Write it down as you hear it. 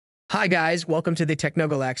Hi guys, welcome to the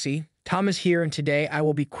𝐂𝐥𝐢𝐜. Thomas here, and today I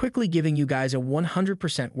will be quickly giving you guys a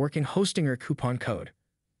 100% working 𝐂𝐤𝐳𝐜 coupon code.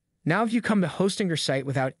 Now if you come to 𝐂𝐤𝐳𝐜 site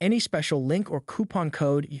without any special link or coupon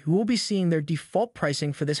code, you will be seeing their default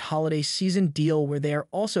pricing for this holiday season deal, where they are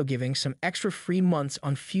also giving some extra free months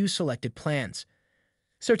on few selected plans.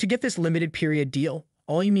 So to get this limited period deal,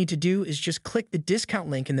 all you need to do is just click the discount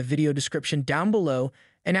link in the video description down below,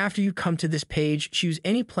 and after you come to this page, choose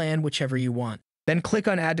any plan, whichever you want. Then click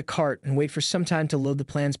on Add to Cart and wait for some time to load the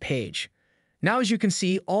plans page. Now as you can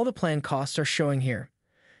see, all the plan costs are showing here.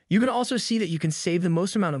 You can also see that you can save the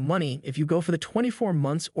most amount of money if you go for the 24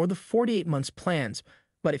 months or the 48 months plans,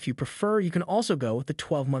 but if you prefer, you can also go with the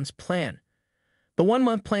 12 months plan. The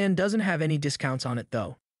 1-month plan doesn't have any discounts on it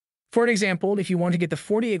though. For an example, if you want to get the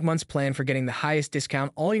 48 months plan for getting the highest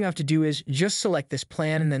discount, all you have to do is just select this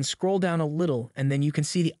plan and then scroll down a little, and then you can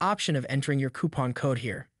see the option of entering your coupon code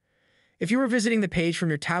here. If you are visiting the page from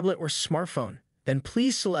your tablet or smartphone, then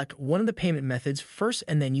please select one of the payment methods first,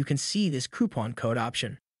 and then you can see this coupon code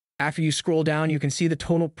option. After you scroll down, you can see the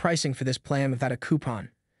total pricing for this plan without a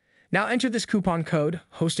coupon. Now enter this coupon code,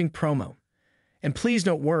 hosting promo. And please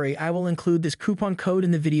don't worry, I will include this coupon code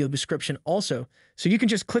in the video description also, so you can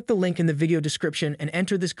just click the link in the video description and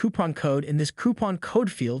enter this coupon code in this coupon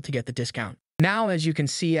code field to get the discount. Now, as you can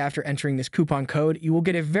see, after entering this coupon code, you will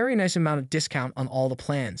get a very nice amount of discount on all the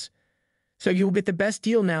plans. So you will get the best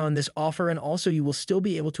deal now in this offer, and also you will still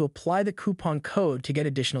be able to apply the coupon code to get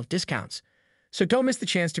additional discounts. So don't miss the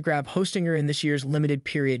chance to grab 𝐂𝐤𝐳𝐜 in this year's limited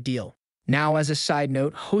period deal. Now, as a side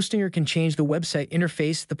note, 𝐂𝐤𝐳𝐜 can change the website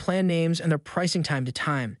interface, the plan names, and their pricing time to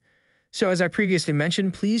time. So as I previously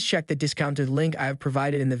mentioned, please check the discounted link I have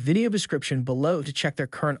provided in the video description below to check their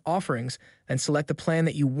current offerings, then select the plan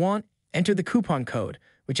that you want, enter the coupon code,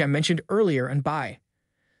 which I mentioned earlier, and buy.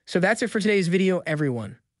 So that's it for today's video,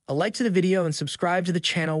 everyone. A like to the video and subscribe to the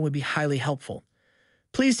channel would be highly helpful.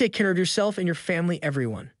 Please take care of yourself and your family,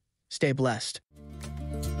 everyone. Stay blessed.